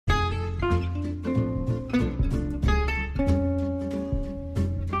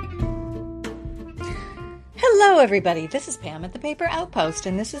everybody. This is Pam at the Paper Outpost,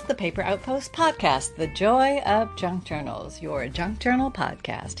 and this is the Paper Outpost podcast, The Joy of Junk Journals, your junk journal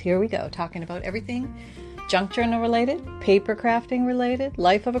podcast. Here we go, talking about everything junk journal related, paper crafting related,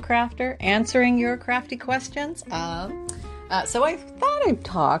 life of a crafter, answering your crafty questions. So I thought I'd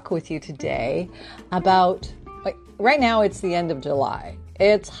talk with you today about, right now it's the end of July.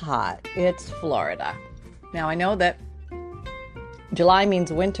 It's hot. It's Florida. Now I know that July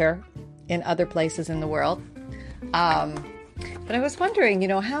means winter in other places in the world. But I was wondering,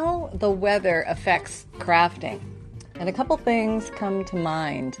 how the weather affects crafting. And a couple things come to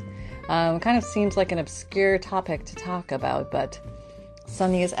mind. Kind of seems like an obscure topic to talk about, but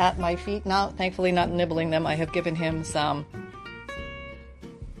Sonny is at my feet now, thankfully not nibbling them. I have given him some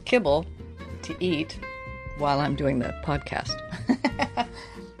kibble to eat while I'm doing the podcast.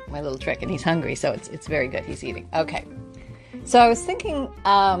 My little trick, and he's hungry, so it's very good. He's eating. Okay. So I was thinking,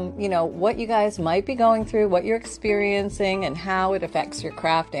 what you guys might be going through, what you're experiencing, and how it affects your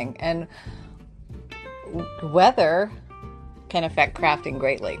crafting. And weather can affect crafting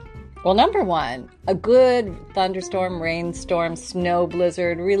greatly. Well, number one, a good thunderstorm, rainstorm, snow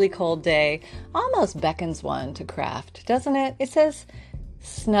blizzard, really cold day almost beckons one to craft, doesn't it? It says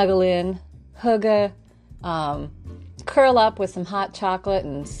snuggle in, hugga, curl up with some hot chocolate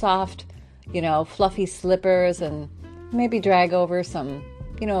and soft, fluffy slippers, and maybe drag over some,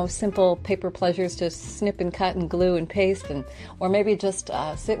 simple paper pleasures to snip and cut and glue and paste, or maybe just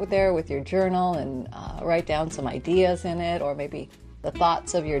sit there with your journal and write down some ideas in it, or maybe the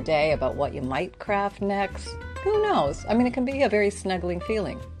thoughts of your day about what you might craft next. Who knows? I mean, it can be a very snuggling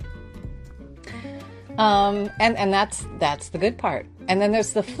feeling. And that's the good part. And then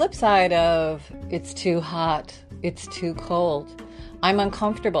there's the flip side of it's too hot, it's too cold, I'm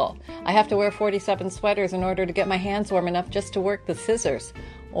uncomfortable, I have to wear 47 sweaters in order to get my hands warm enough just to work the scissors,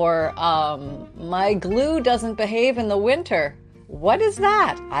 or my glue doesn't behave in the winter. What is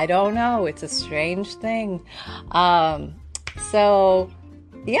that? I don't know. It's a strange thing. So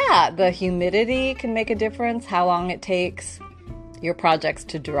the humidity can make a difference, how long it takes your projects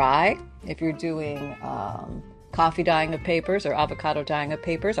to dry. If you're doing coffee dyeing of papers or avocado dyeing of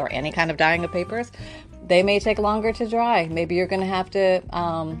papers or any kind of dyeing of papers, they may take longer to dry. Maybe you're going to have to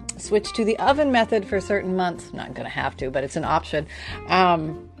switch to the oven method for certain months. Not going to have to, but it's an option.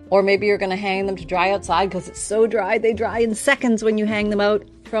 Or maybe you're going to hang them to dry outside because it's so dry. They dry in seconds when you hang them out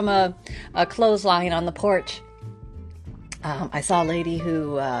from a clothesline on the porch. I saw a lady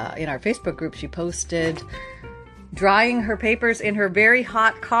who, in our Facebook group, she posted drying her papers in her very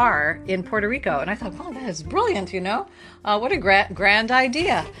hot car in Puerto Rico. And I thought, wow, that is brilliant, what a grand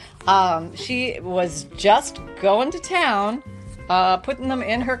idea. She was just going to town, putting them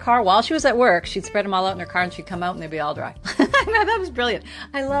in her car while she was at work. She'd spread them all out in her car and she'd come out and they'd be all dry. That was brilliant.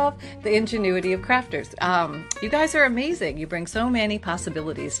 I love the ingenuity of crafters. You guys are amazing. You bring so many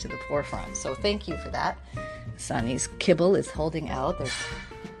possibilities to the forefront. So thank you for that. Sonny's kibble is holding out.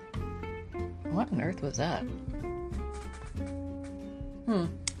 What on earth was that?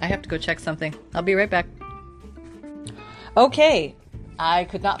 I have to go check something. I'll be right back. Okay. I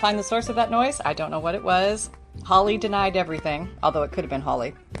could not find the source of that noise. I don't know what it was. Holly denied everything, although it could have been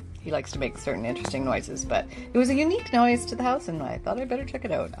Holly. He likes to make certain interesting noises, but it was a unique noise to the house, and I thought I'd better check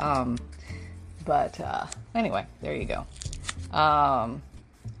it out. Anyway, there you go.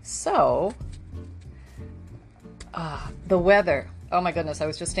 The weather. Oh my goodness, I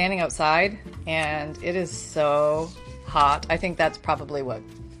was just standing outside, and it is so hot. I think that's probably what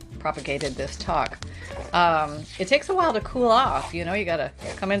propagated this talk. It takes a while to cool off. You gotta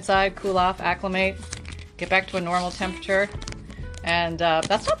come inside, cool off, acclimate, get back to a normal temperature. And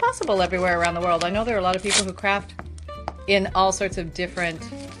that's not possible everywhere around the world. I know there are a lot of people who craft in all sorts of different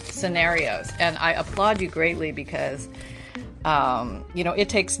scenarios. And I applaud you greatly because, it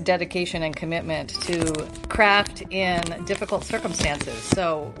takes dedication and commitment to craft in difficult circumstances.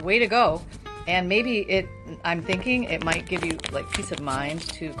 So way to go. And maybe I'm thinking it might give you peace of mind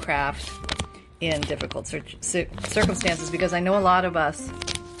to craft in difficult circumstances, because I know a lot of us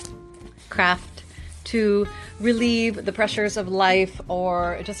craft to relieve the pressures of life,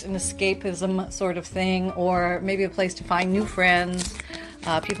 or just an escapism sort of thing, or maybe a place to find new friends,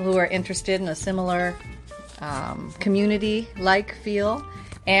 people who are interested in a similar community-like feel.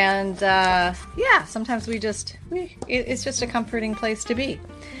 And sometimes it's just a comforting place to be.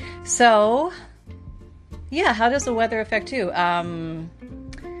 So, how does the weather affect you?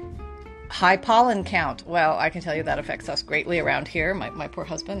 High pollen count. Well, I can tell you that affects us greatly around here. My poor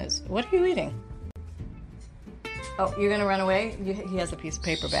husband is... What are you eating? Oh, you're going to run away? He has a piece of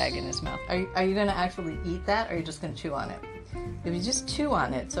paper bag in his mouth. Are you going to actually eat that, or are you just going to chew on it? If you just chew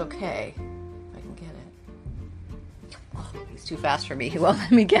on it, it's okay. If I can get it. He's too fast for me. He won't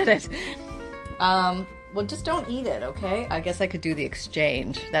let me get it. Well, just don't eat it, okay? I guess I could do the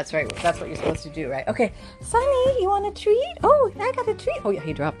exchange. That's right. That's what you're supposed to do, right? Okay. Sonny, you want a treat? Oh, I got a treat. Oh, yeah,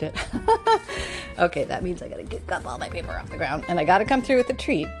 he dropped it. Okay, that means I got to get up all my paper off the ground. And I got to come through with a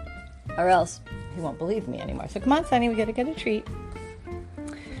treat, or else he won't believe me anymore. So come on, Sonny, we got to get a treat.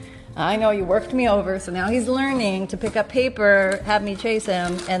 I know you worked me over, so now he's learning to pick up paper, have me chase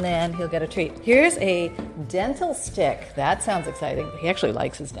him, and then he'll get a treat. Here's a dental stick. That sounds exciting. He actually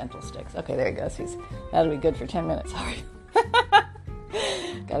likes his dental sticks. Okay, there he goes. That'll be good for 10 minutes. Sorry.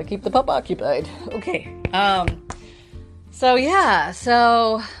 Gotta keep the pup occupied. Okay.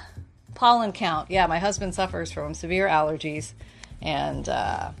 So pollen count. Yeah, my husband suffers from severe allergies, and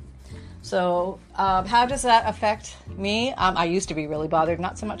So how does that affect me? I used to be really bothered,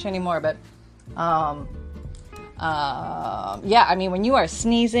 not so much anymore, but when you are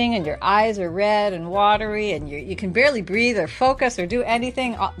sneezing and your eyes are red and watery and you can barely breathe or focus or do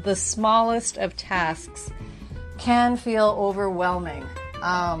anything, the smallest of tasks can feel overwhelming.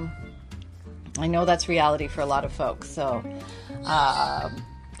 I know that's reality for a lot of folks. So,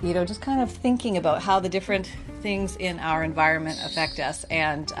 just kind of thinking about how the different things in our environment affect us.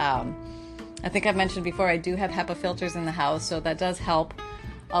 And I think I've mentioned before, I do have HEPA filters in the house, so that does help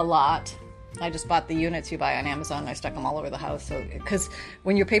a lot. I just bought the units you buy on Amazon, and I stuck them all over the house. So, because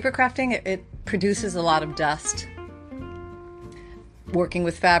when you're paper crafting, it produces a lot of dust. Working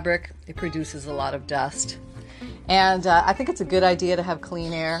with fabric, it produces a lot of dust. And I think it's a good idea to have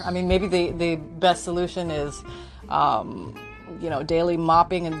clean air. I mean, maybe the best solution is daily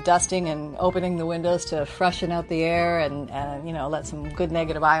mopping and dusting and opening the windows to freshen out the air and let some good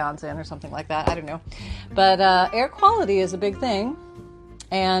negative ions in or something like that. I don't know. But air quality is a big thing.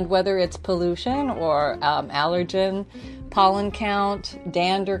 And whether it's pollution or allergen, pollen count,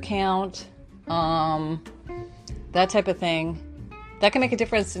 dander count, that type of thing, that can make a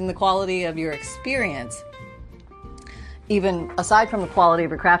difference in the quality of your experience. Even aside from the quality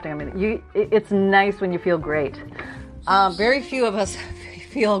of your crafting, I mean, it's nice when you feel great. Very few of us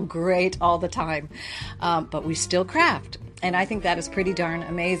feel great all the time, but we still craft. And I think that is pretty darn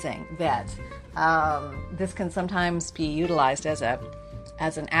amazing that this can sometimes be utilized as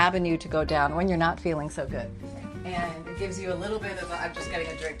an avenue to go down when you're not feeling so good. And it gives you a little bit of I'm just getting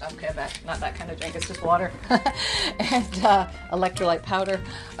a drink. Okay, not that kind of drink. It's just water and electrolyte powder.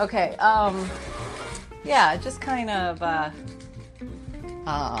 Okay. It just kind of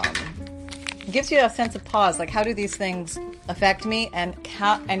gives you a sense of pause. Like, how do these things affect me, and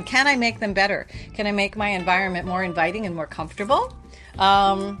can I make them better? Can I make my environment more inviting and more comfortable?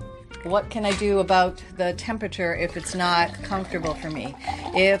 What can I do about the temperature if it's not comfortable for me?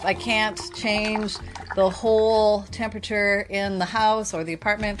 If I can't change the whole temperature in the house or the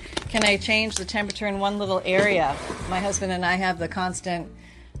apartment, can I change the temperature in one little area? My husband and I have the constant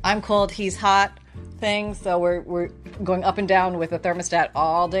I'm cold, he's hot thing, so we're going up and down with the thermostat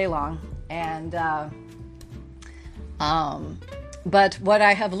all day long. And but what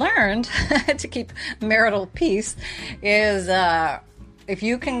I have learned to keep marital peace is if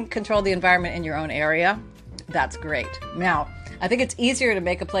you can control the environment in your own area, that's great. Now, I think it's easier to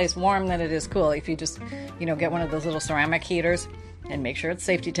make a place warm than it is cool if you just, get one of those little ceramic heaters and make sure it's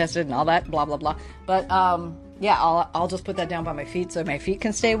safety tested and all that, blah, blah, blah. But I'll just put that down by my feet so my feet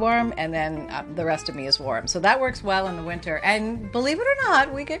can stay warm, and then the rest of me is warm. So that works well in the winter. And believe it or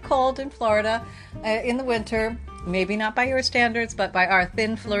not, we get cold in Florida in the winter. Maybe not by your standards, but by our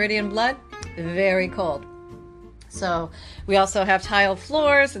thin Floridian blood, very cold. So we also have tile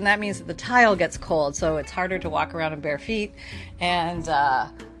floors, and that means that the tile gets cold, so it's harder to walk around in bare feet. And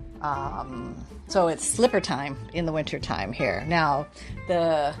so it's slipper time in the winter time here. Now,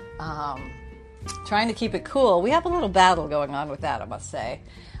 the trying to keep it cool, we have a little battle going on with that, I must say.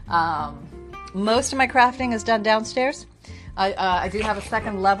 Most of my crafting is done downstairs. I do have a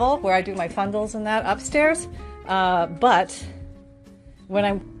second level where I do my fundles and that upstairs, but when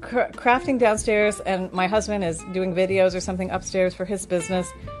I'm crafting downstairs and my husband is doing videos or something upstairs for his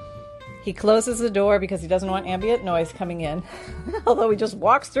business, he closes the door because he doesn't want ambient noise coming in. Although he just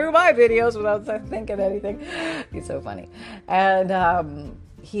walks through my videos without thinking anything. He's so funny. And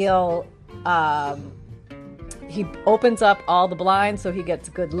he opens up all the blinds so he gets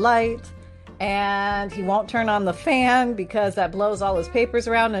good light. And he won't turn on the fan because that blows all his papers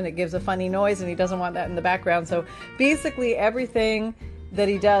around and it gives a funny noise, and he doesn't want that in the background. So basically everything that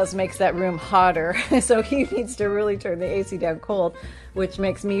he does makes that room hotter. So he needs to really turn the AC down cold, which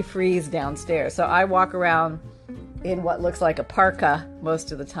makes me freeze downstairs. So I walk around in what looks like a parka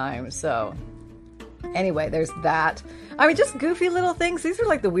most of the time. So anyway, there's that. Just goofy little things. These are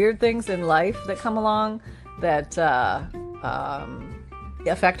like the weird things in life that come along that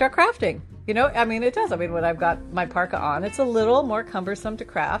affect our crafting. You know, I mean, it does. I mean, when I've got my parka on, it's a little more cumbersome to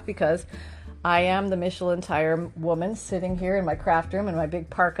craft because I am the Michelin tire woman sitting here in my craft room in my big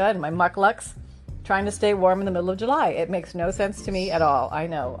parka and my mucklucks trying to stay warm in the middle of July. It makes no sense to me at all. I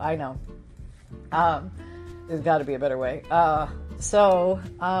know. There's got to be a better way.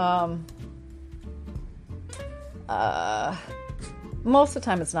 Most of the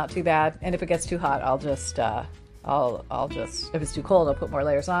time it's not too bad. And if it gets too hot, I'll just, if it's too cold, I'll put more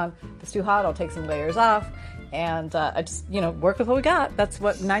layers on. If it's too hot, I'll take some layers off. And I just, work with what we got. That's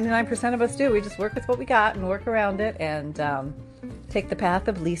what 99% of us do. We just work with what we got and work around it and take the path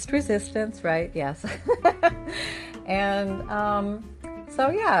of least resistance, right? Yes. And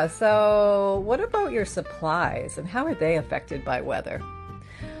so what about your supplies and how are they affected by weather?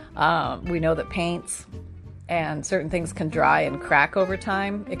 We know that paints and certain things can dry and crack over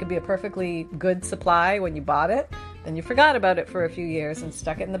time. It could be a perfectly good supply when you bought it, then you forgot about it for a few years and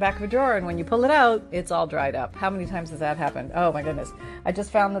stuck it in the back of a drawer, and when you pull it out, it's all dried up. How many times has that happened? Oh my goodness. I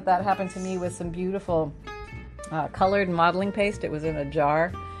just found that happened to me with some beautiful colored modeling paste. It was in a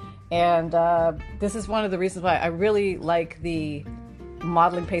jar, and this is one of the reasons why I really like the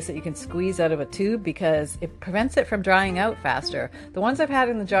modeling paste that you can squeeze out of a tube because it prevents it from drying out faster. The ones I've had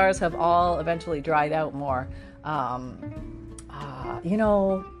in the jars have all eventually dried out more.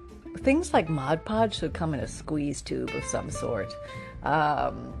 Things like Mod Podge should come in a squeeze tube of some sort.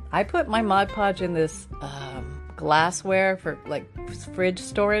 I put my Mod Podge in this glassware for like fridge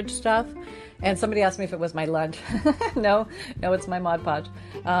storage stuff. And somebody asked me if it was my lunch. No, it's my Mod Podge.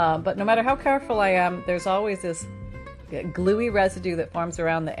 But no matter how careful I am, there's always this gluey residue that forms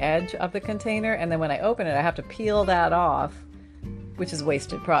around the edge of the container, and then when I open it I have to peel that off, which is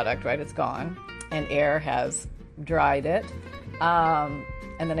wasted product, right? It's gone and air has dried it, and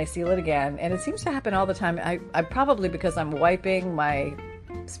then I seal it again, and it seems to happen all the time. I probably because I'm wiping my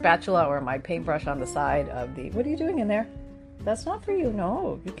spatula or my paintbrush on the side of the... What are you doing in there? That's not for you.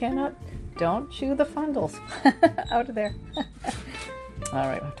 No, you cannot. Don't chew the fundles. Out of there. All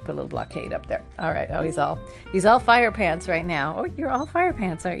right, we'll have to put a little blockade up there. All right. Oh, he's all fire pants right now. Oh, you're all fire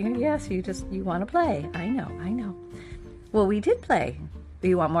pants, aren't you? Yes, you want to play. I know. Well, we did play. Do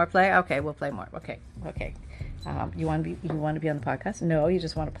you want more play? Okay, we'll play more. Okay. You want to be on the podcast? No, you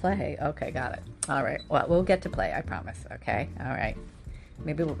just want to play. Okay, got it. All right. Well, we'll get to play. I promise. Okay. All right.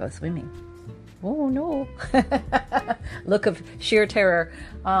 Maybe we'll go swimming. Oh no! Look of sheer terror.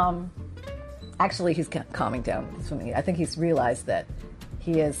 Actually, he's calming down with swimming. I think he's realized that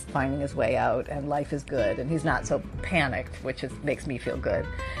he is finding his way out and life is good and he's not so panicked, which makes me feel good.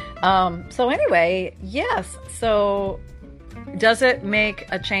 So anyway, yes. So does it make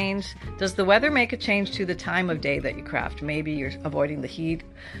a change? Does the weather make a change to the time of day that you craft? Maybe you're avoiding the heat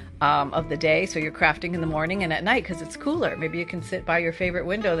of the day, so you're crafting in the morning and at night because it's cooler. Maybe you can sit by your favorite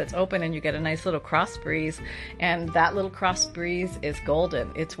window that's open and you get a nice little cross breeze, and that little cross breeze is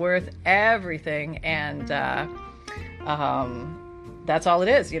golden. It's worth everything, and that's all it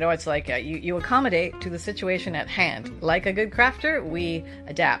is. It's like you accommodate to the situation at hand. Like a good crafter, we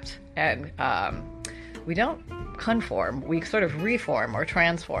adapt, and we don't conform. We sort of reform or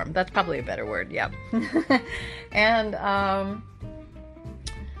transform. That's probably a better word. Yeah. And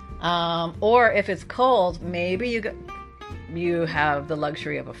or if it's cold, maybe you have the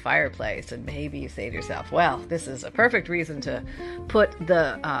luxury of a fireplace, and maybe you say to yourself, well, this is a perfect reason to put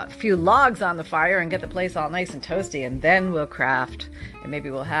the few logs on the fire and get the place all nice and toasty, and then we'll craft, and maybe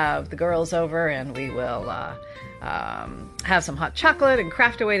we'll have the girls over and we will have some hot chocolate and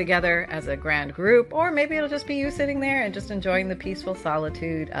craft away together as a grand group. Or maybe it'll just be you sitting there and just enjoying the peaceful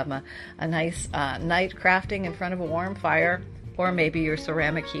solitude of a nice night crafting in front of a warm fire. Or maybe your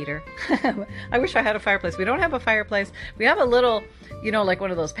ceramic heater. I wish I had a fireplace. We don't have a fireplace. We have a little, like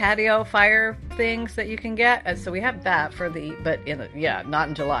one of those patio fire things that you can get. And so we have that not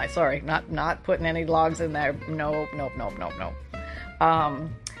in July. Sorry, not putting any logs in there. Nope.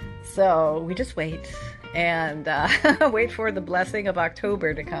 So we just wait and wait for the blessing of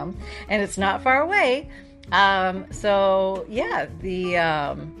October to come. And it's not far away. I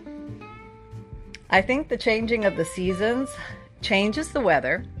think the changing of the seasons changes the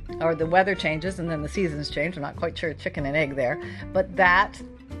weather, or the weather changes and then the seasons change. I'm not quite sure, chicken and egg there, but that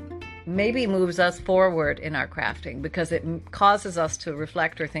maybe moves us forward in our crafting because it causes us to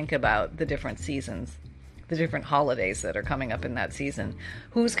reflect or think about the different seasons, the different holidays that are coming up in that season,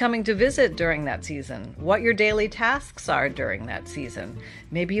 who's coming to visit during that season, what your daily tasks are during that season.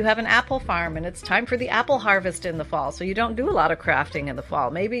 Maybe you have an apple farm and it's time for the apple harvest in the fall, so you don't do a lot of crafting in the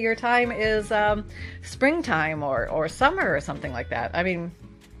fall. Maybe your time is springtime or summer or something like that. I mean,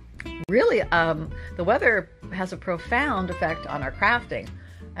 really, the weather has a profound effect on our crafting.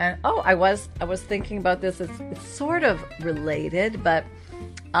 And I was thinking about this. It's sort of related, but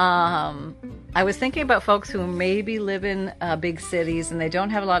I was thinking about folks who maybe live in big cities and they don't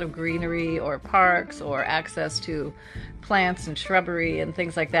have a lot of greenery or parks or access to plants and shrubbery and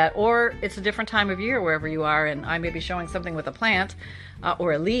things like that. Or it's a different time of year wherever you are, and I may be showing something with a plant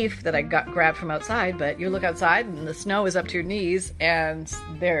or a leaf that I grabbed from outside, but you look outside and the snow is up to your knees and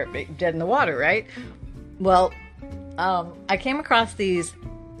they're dead in the water, right? Well, I came across these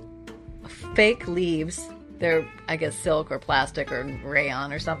fake leaves. They're, I guess, silk or plastic or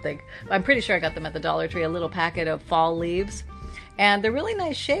rayon or something. I'm pretty sure I got them at the Dollar Tree, a little packet of fall leaves. And they're really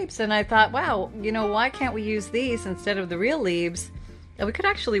nice shapes. And I thought, wow, why can't we use these instead of the real leaves? And we could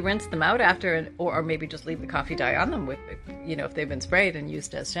actually rinse them out after, or maybe just leave the coffee dye on them with, if they've been sprayed and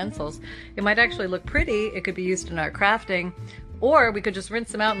used as stencils. It might actually look pretty. It could be used in our crafting. Or we could just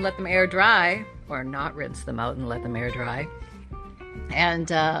rinse them out and let them air dry, or not rinse them out and let them air dry.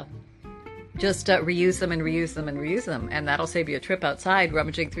 And just reuse them and reuse them and reuse them. And that'll save you a trip outside,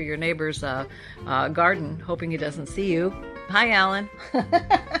 rummaging through your neighbor's garden, hoping he doesn't see you. Hi, Alan.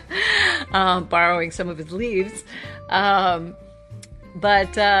 Borrowing some of his leaves. So,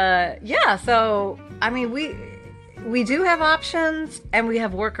 I mean, we do have options and we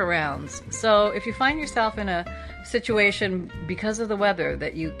have workarounds. So if you find yourself in a situation because of the weather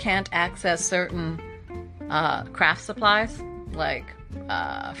that you can't access certain craft supplies, like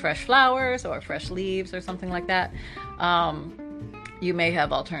fresh flowers or fresh leaves or something like that, you may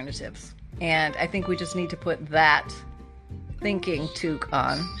have alternatives. And I think we just need to put that thinking toque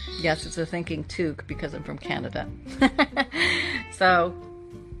on. Yes, it's a thinking toque because I'm from Canada. So,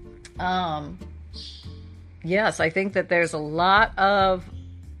 yes, I think that there's a lot of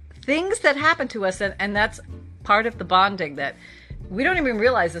things that happen to us, and that's part of the bonding, that we don't even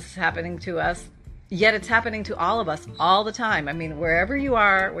realize this is happening to us. Yet it's happening to all of us all the time. I mean, wherever you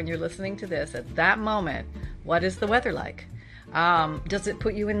are when you're listening to this, at that moment, what is the weather like? Does it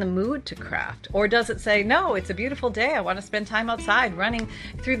put you in the mood to craft? Or does it say, no, it's a beautiful day. I want to spend time outside running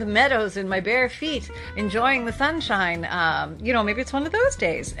through the meadows in my bare feet, enjoying the sunshine. Maybe it's one of those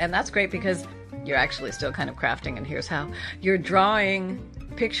days. And that's great because you're actually still kind of crafting. And here's how. You're drawing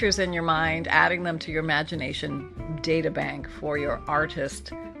pictures in your mind, adding them to your imagination data bank for your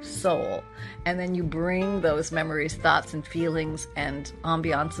artist soul, and then you bring those memories, thoughts, and feelings and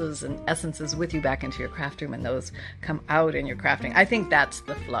ambiances and essences with you back into your craft room, and those come out in your crafting. I think that's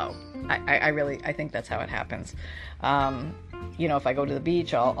the flow. I think that's how it happens. If I go to the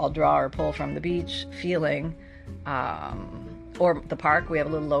beach, I'll draw or pull from the beach feeling, or the park. We have a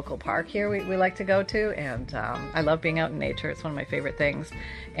little local park here we like to go to, and I love being out in nature. It's one of my favorite things.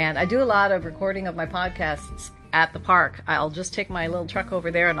 And I do a lot of recording of my podcasts at the park. I'll just take my little truck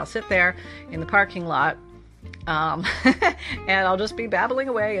over there and I'll sit there in the parking lot, and I'll just be babbling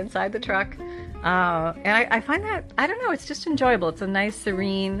away inside the truck. And I find that, I don't know, it's just enjoyable. It's a nice,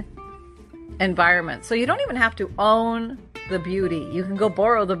 serene environment. So you don't even have to own the beauty. You can go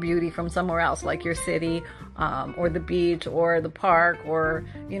borrow the beauty from somewhere else, like your city, or the beach, or the park, or,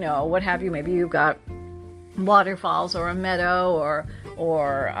 what have you. Maybe you've got waterfalls or a meadow or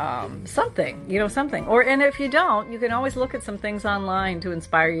something, something. And if you don't, you can always look at some things online to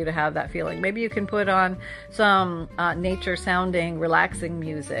inspire you to have that feeling. Maybe you can put on some nature sounding, relaxing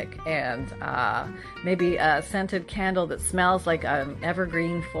music, and maybe a scented candle that smells like an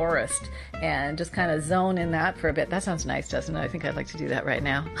evergreen forest, and just kind of zone in that for a bit. That sounds nice, doesn't it? I think I'd like to do that right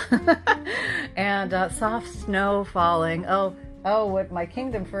now. And soft snow falling. Oh, what my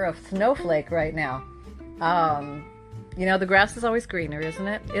kingdom for a snowflake right now. The grass is always greener, isn't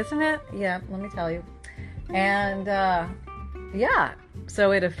it? Isn't it? Yeah, let me tell you. And,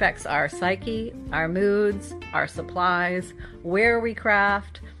 so it affects our psyche, our moods, our supplies, where we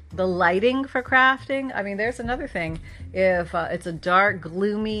craft, the lighting for crafting. I mean, there's another thing. If it's a dark,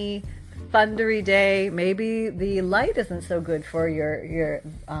 gloomy, thundery day, maybe the light isn't so good for your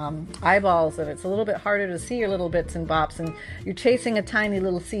eyeballs, and it's a little bit harder to see your little bits and bops, and you're chasing a tiny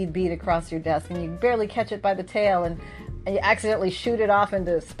little seed bead across your desk, and you barely catch it by the tail, and you accidentally shoot it off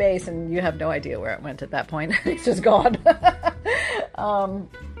into space, and you have no idea where it went at that point. It's just gone.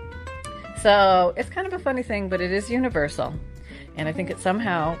 So it's kind of a funny thing, but it is universal. And I think it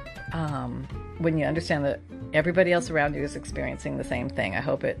somehow, when you understand that everybody else around you is experiencing the same thing, I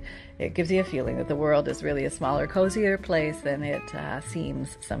hope it gives you a feeling that the world is really a smaller, cozier place than it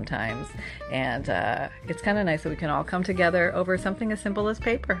seems sometimes. And it's kind of nice that we can all come together over something as simple as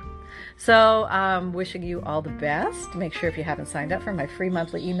paper. So wishing you all the best. Make sure if you haven't signed up for my free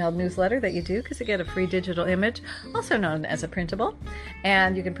monthly emailed newsletter that you do, because you get a free digital image, also known as a printable.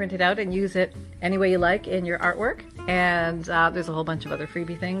 And you can print it out and use it any way you like in your artwork. And there's a whole bunch of other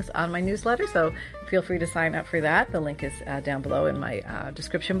freebie things on my newsletter, so feel free to sign up for that. The link is down below in my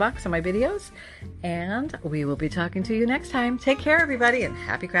description box on my videos. And we will be talking to you next time. Take care, everybody, and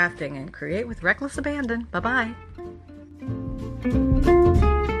happy crafting, and create with reckless abandon. Bye-bye.